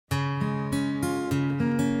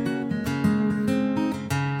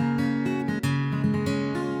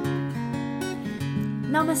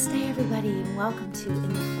Namaste, everybody, and welcome to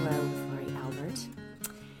In the Flow with Lori Albert.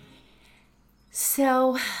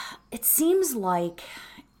 So, it seems like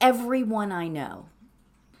everyone I know,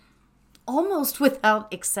 almost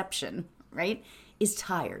without exception, right, is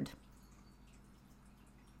tired.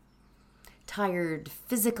 Tired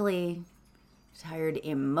physically, tired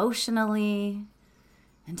emotionally,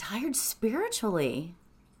 and tired spiritually.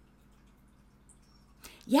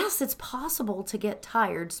 Yes, it's possible to get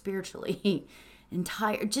tired spiritually and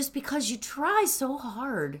tired just because you try so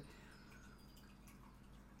hard.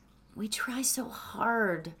 We try so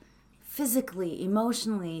hard physically,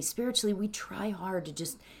 emotionally, spiritually. We try hard to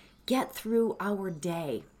just get through our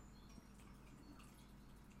day.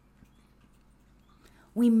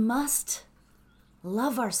 We must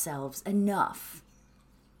love ourselves enough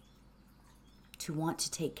to want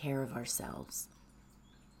to take care of ourselves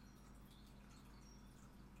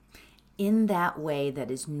in that way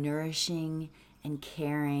that is nourishing and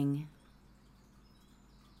caring,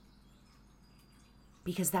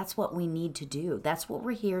 because that's what we need to do. That's what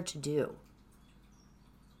we're here to do.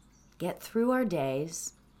 Get through our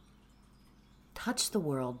days, touch the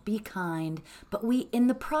world, be kind, but in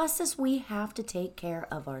the process, we have to take care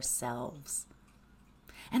of ourselves.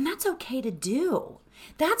 And that's okay to do.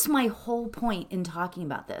 That's my whole point in talking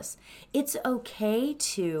about this. It's okay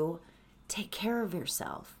to take care of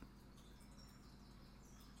yourself.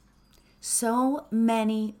 So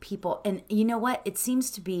many people, and you know what? It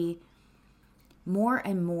seems to be more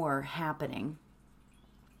and more happening,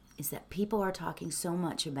 is that people are talking so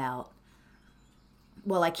much about,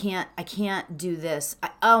 well, I can't do this.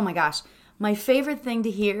 Oh my gosh. My favorite thing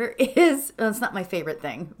to hear is, well, it's not my favorite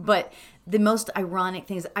thing, but the most ironic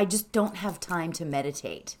thing is I just don't have time to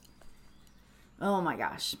meditate. Oh my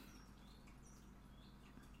gosh.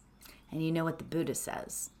 And you know what the Buddha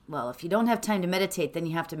says? Well, if you don't have time to meditate, then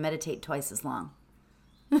you have to meditate twice as long.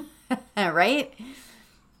 Right?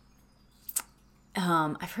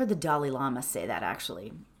 I've heard the Dalai Lama say that,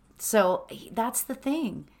 actually. So that's the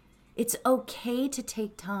thing. It's okay to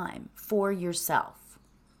take time for yourself.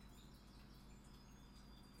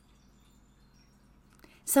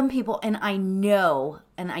 Some people, and I know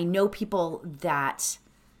people that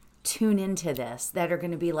tune into this that are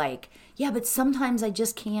going to be like, yeah, but sometimes I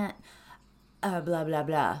just can't, blah, blah,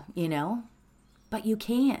 blah, you know? But you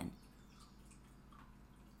can.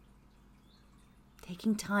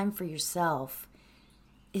 Taking time for yourself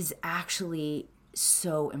is actually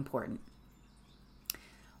so important.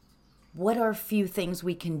 What are a few things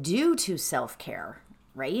we can do to self-care,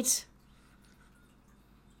 right?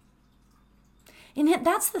 And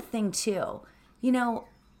that's the thing too. You know,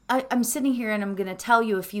 I'm sitting here and I'm going to tell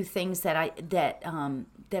you a few things that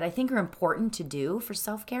I think are important to do for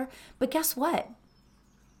self-care. But guess what?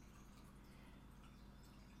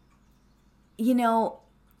 You know,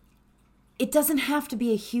 it doesn't have to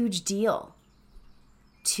be a huge deal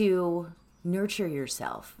to nurture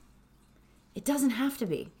yourself. It doesn't have to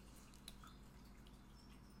be.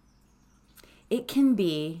 It can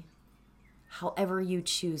be however you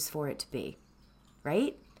choose for it to be,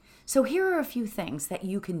 right? So here are a few things that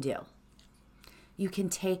you can do. You can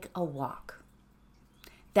take a walk.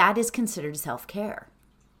 That is considered self-care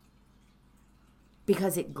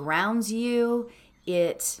because it grounds you,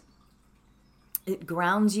 it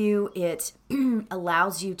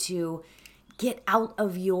allows you to get out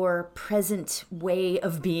of your present way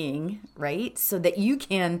of being, right? So that you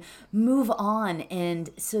can move on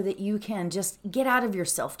and so that you can just get out of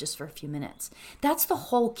yourself just for a few minutes. That's the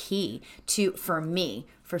whole key for me,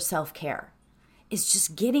 for self-care, is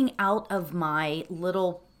just getting out of my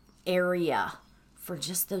little area for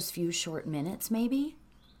just those few short minutes, maybe.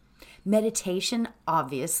 Meditation,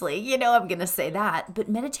 obviously, I'm going to say that, but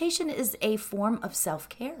meditation is a form of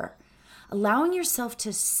self-care. Allowing yourself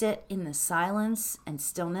to sit in the silence and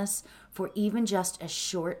stillness for even just a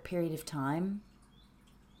short period of time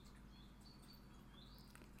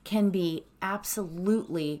can be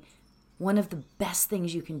absolutely one of the best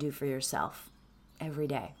things you can do for yourself every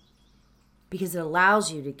day, because it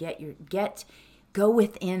allows you to go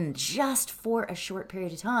within just for a short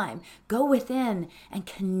period of time. Go within and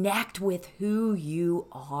connect with who you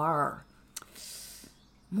are.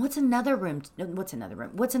 What's another way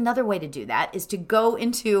to do that is to go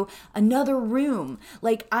into another room.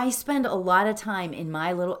 Like, I spend a lot of time in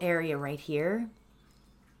my little area right here.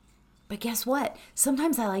 But guess what?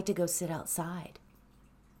 Sometimes I like to go sit outside,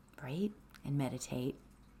 right? And meditate.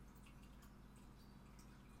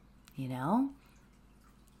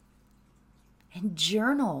 And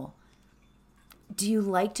journal. Do you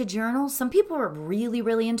like to journal? Some people are really,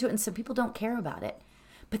 really into it, and some people don't care about it.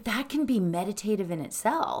 But that can be meditative in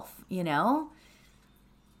itself,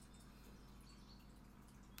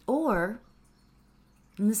 Or,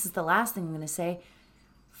 and this is the last thing I'm going to say,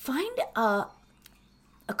 find a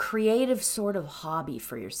creative sort of hobby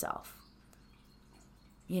for yourself.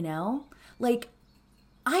 You know, like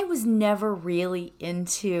I was never really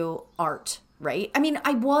into art, right? I mean,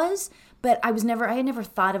 I was, but I had never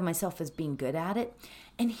thought of myself as being good at it.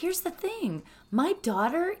 And here's the thing. My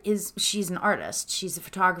daughter she's an artist. She's a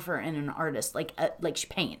photographer and an artist, like she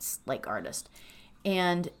paints like artist.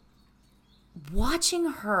 And watching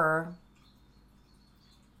her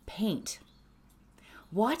paint,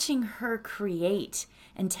 watching her create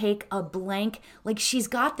and take a blank, like she's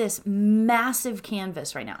got this massive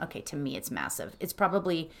canvas right now. Okay, to me it's massive. It's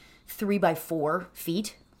probably 3 by 4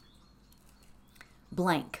 feet.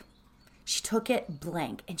 Blank. She took it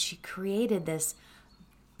blank and she created this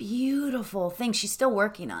beautiful thing. She's still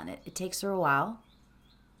working on it. It takes her a while.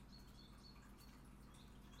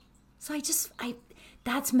 So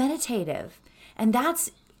that's meditative. And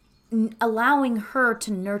that's allowing her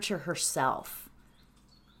to nurture herself.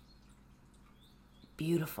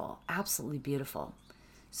 Beautiful, absolutely beautiful.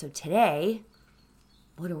 So today,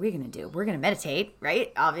 what are we going to do? We're going to meditate,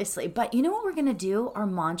 right? Obviously. But you know what we're going to do? Our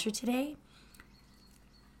mantra today?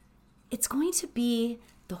 It's going to be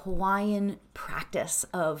the Hawaiian practice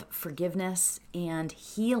of forgiveness and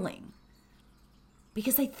healing.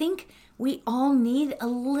 Because I think we all need a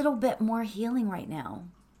little bit more healing right now.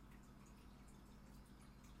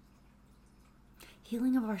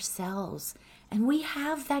 Healing of ourselves. And we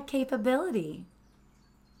have that capability.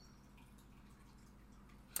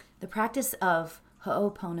 The practice of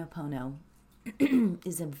Ho'oponopono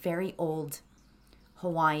is a very old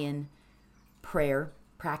Hawaiian prayer,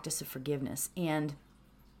 practice of forgiveness and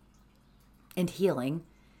healing.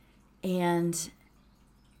 And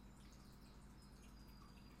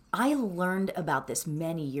I learned about this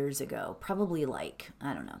many years ago, probably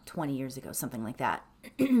 20 years ago, something like that.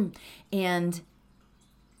 And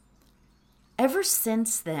ever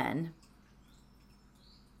since then,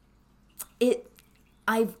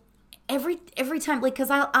 every time, like,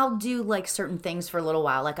 because I'll do like certain things for a little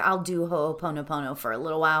while, like I'll do Ho'oponopono for a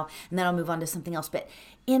little while and then I'll move on to something else. But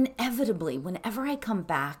inevitably, whenever I come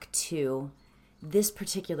back to this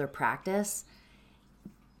particular practice,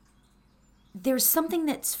 there's something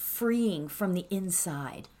that's freeing from the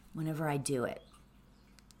inside whenever I do it,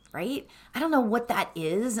 right? I don't know what that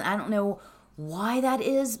is. I don't know why that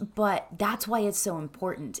is, but that's why it's so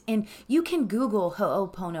important. And you can Google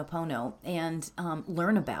Ho'oponopono and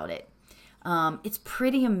learn about it. It's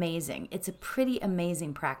pretty amazing. It's a pretty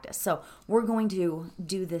amazing practice. So we're going to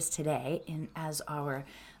do this today as our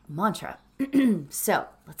mantra. So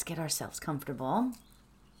let's get ourselves comfortable.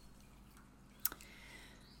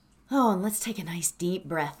 Oh, and let's take a nice deep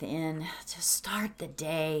breath in to start the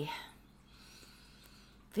day.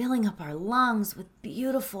 Filling up our lungs with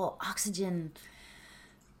beautiful oxygen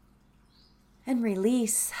and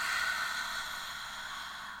release.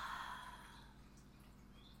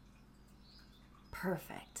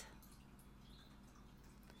 Perfect.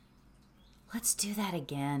 Let's do that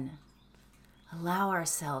again. Allow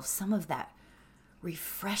ourselves some of that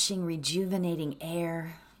refreshing, rejuvenating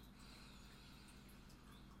air,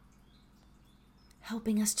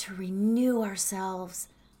 helping us to renew ourselves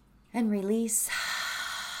and release.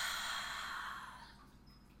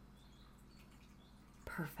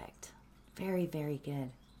 Perfect. Very, very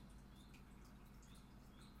good.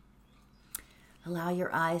 Allow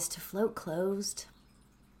your eyes to float closed.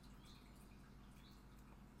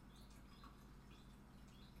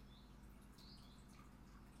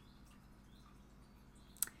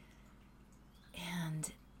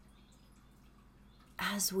 And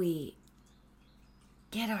as we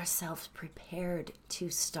get ourselves prepared to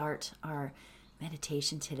start our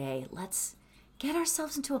meditation today, let's get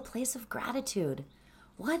ourselves into a place of gratitude.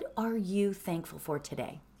 What are you thankful for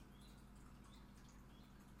today?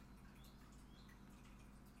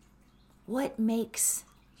 What makes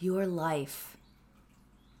your life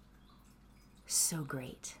so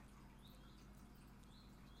great?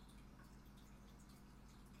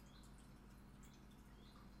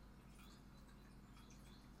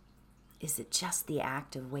 Is it just the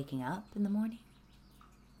act of waking up in the morning?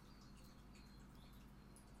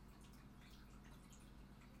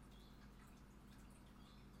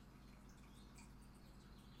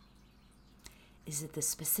 Is it the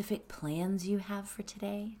specific plans you have for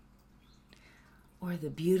today? Or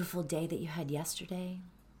the beautiful day that you had yesterday?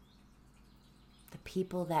 The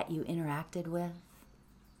people that you interacted with?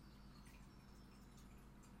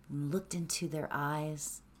 And looked into their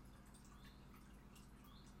eyes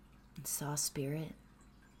and saw spirit?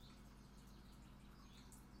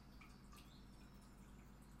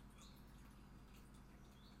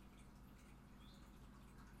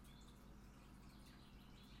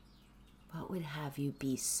 what would have you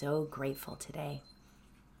be so grateful today?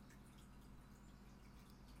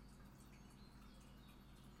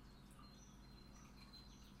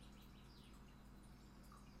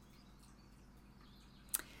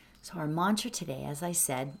 So our mantra today, as I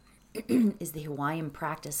said, is the Hawaiian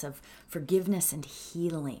practice of forgiveness and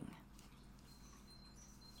healing.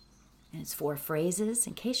 And it's 4 phrases,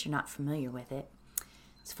 in case you're not familiar with it.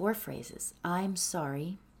 It's 4 phrases. I'm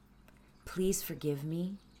sorry. Please forgive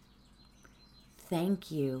me.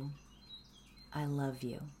 Thank you. I love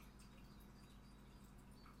you.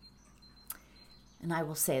 And I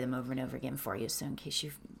will say them over and over again for you, so in case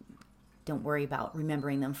you don't worry about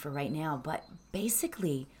remembering them for right now. But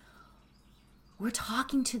basically, we're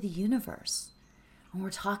talking to the universe, and we're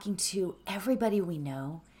talking to everybody we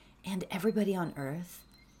know and everybody on earth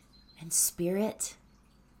and spirit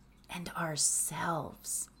and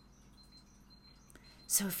ourselves.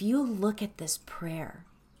 So if you look at this prayer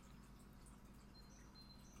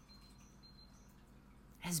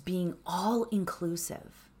as being all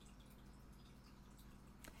inclusive,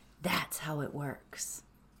 that's how it works.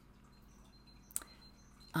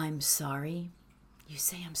 I'm sorry. You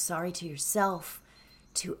say I'm sorry to yourself,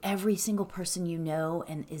 to every single person you know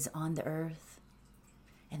and is on the earth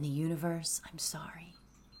and the universe. I'm sorry.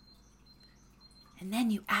 And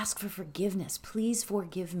then you ask for forgiveness. Please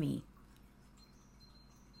forgive me.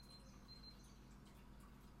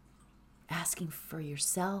 Asking for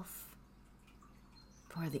yourself,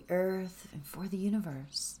 for the earth, and for the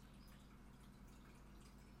universe.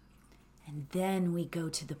 And then we go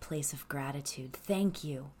to the place of gratitude. Thank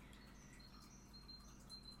you.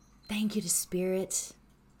 Thank you to Spirit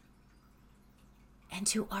and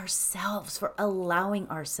to ourselves for allowing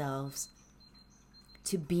ourselves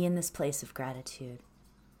to be in this place of gratitude.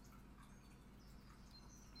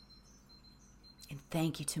 And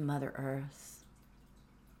thank you to Mother Earth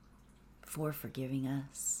for forgiving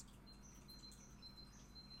us.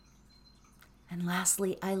 And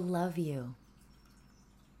lastly, I love you.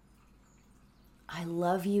 I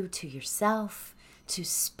love you to yourself, to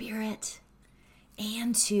Spirit,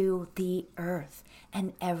 and to the earth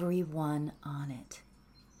and everyone on it.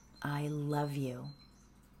 I love you.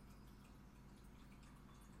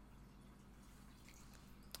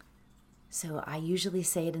 So I usually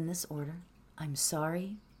say it in this order. I'm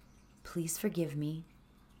sorry. Please forgive me.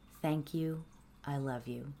 Thank you. I love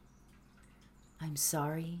you. I'm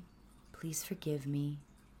sorry. Please forgive me.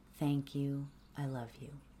 Thank you. I love you.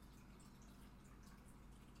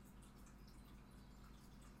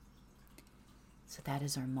 So that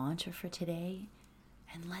is our mantra for today,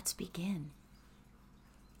 and let's begin.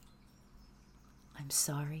 I'm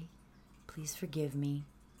sorry. Please forgive me.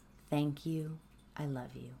 Thank you. I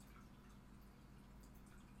love you.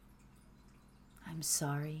 I'm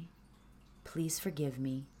sorry. Please forgive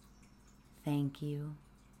me. Thank you.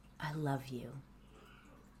 I love you.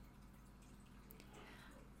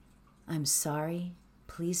 I'm sorry.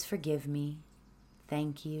 Please forgive me.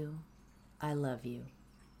 Thank you. I love you.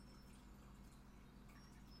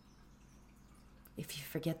 If you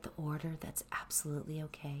forget the order, that's absolutely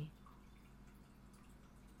okay.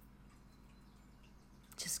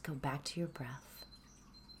 Just go back to your breath.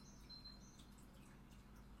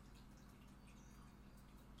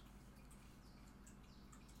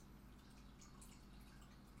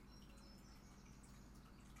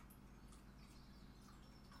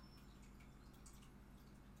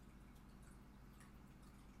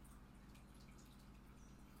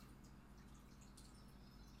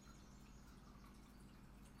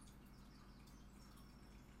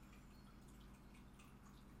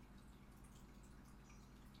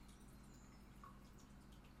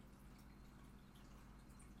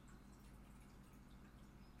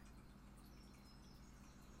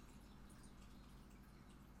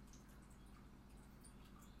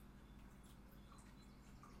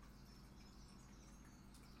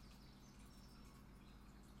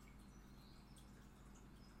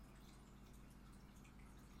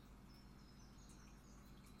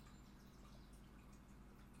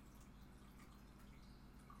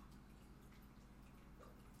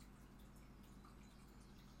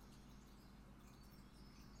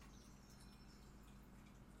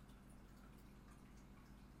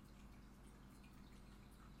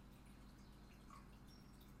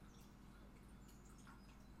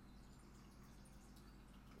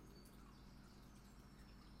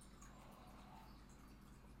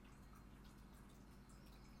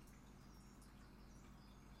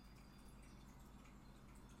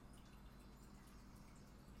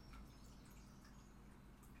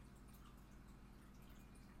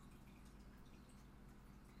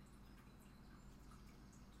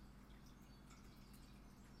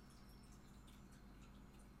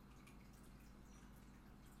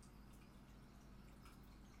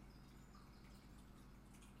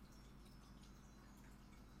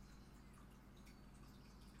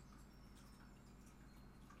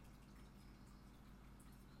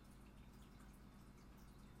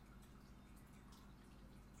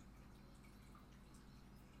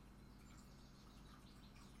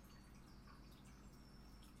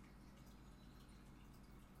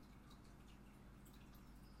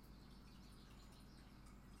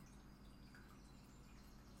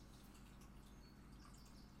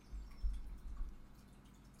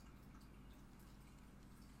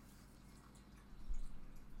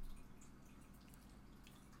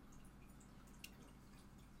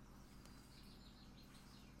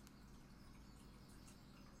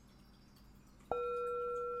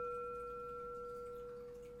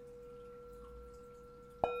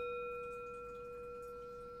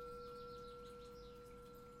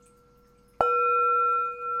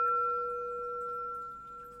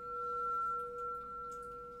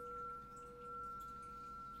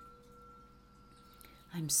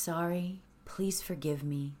 I'm sorry. Please forgive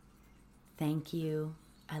me. Thank you.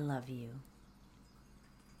 I love you.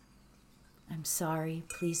 I'm sorry.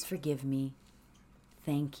 Please forgive me.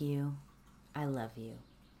 Thank you. I love you.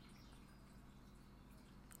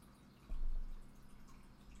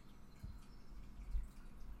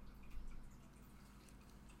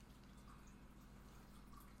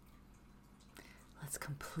 Let's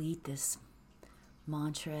complete this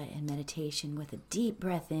mantra and meditation with a deep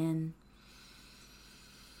breath in.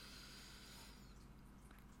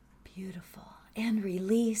 Beautiful. And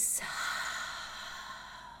release.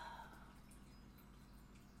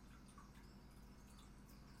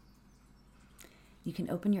 You can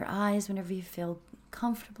open your eyes whenever you feel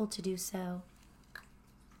comfortable to do so.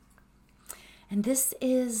 And this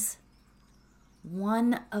is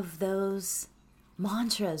one of those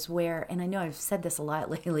mantras where, and I know I've said this a lot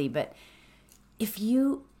lately, but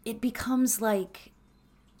it becomes like,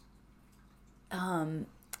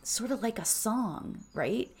 sort of like a song,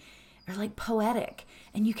 right? Or like poetic.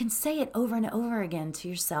 And you can say it over and over again to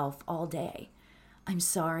yourself all day. I'm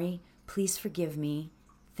sorry. Please forgive me.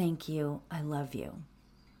 Thank you. I love you.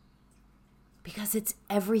 Because it's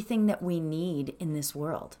everything that we need in this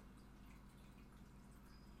world.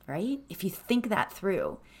 Right? If you think that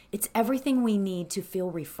through, it's everything we need to feel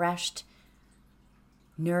refreshed,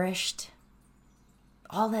 nourished,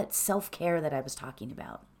 all that self-care that I was talking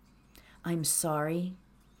about. I'm sorry.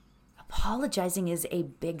 Apologizing is a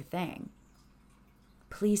big thing.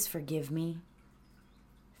 Please forgive me.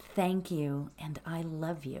 Thank you, and I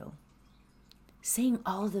love you. Saying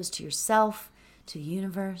all of those to yourself, to the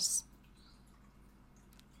universe,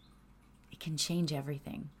 it can change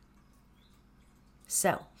everything.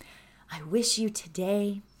 So, I wish you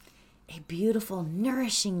today a beautiful,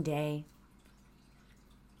 nourishing day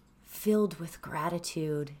filled with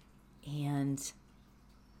gratitude and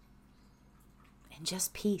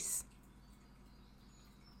just peace.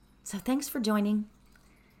 So thanks for joining.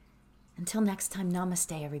 Until next time,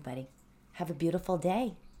 namaste, everybody. Have a beautiful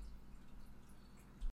day.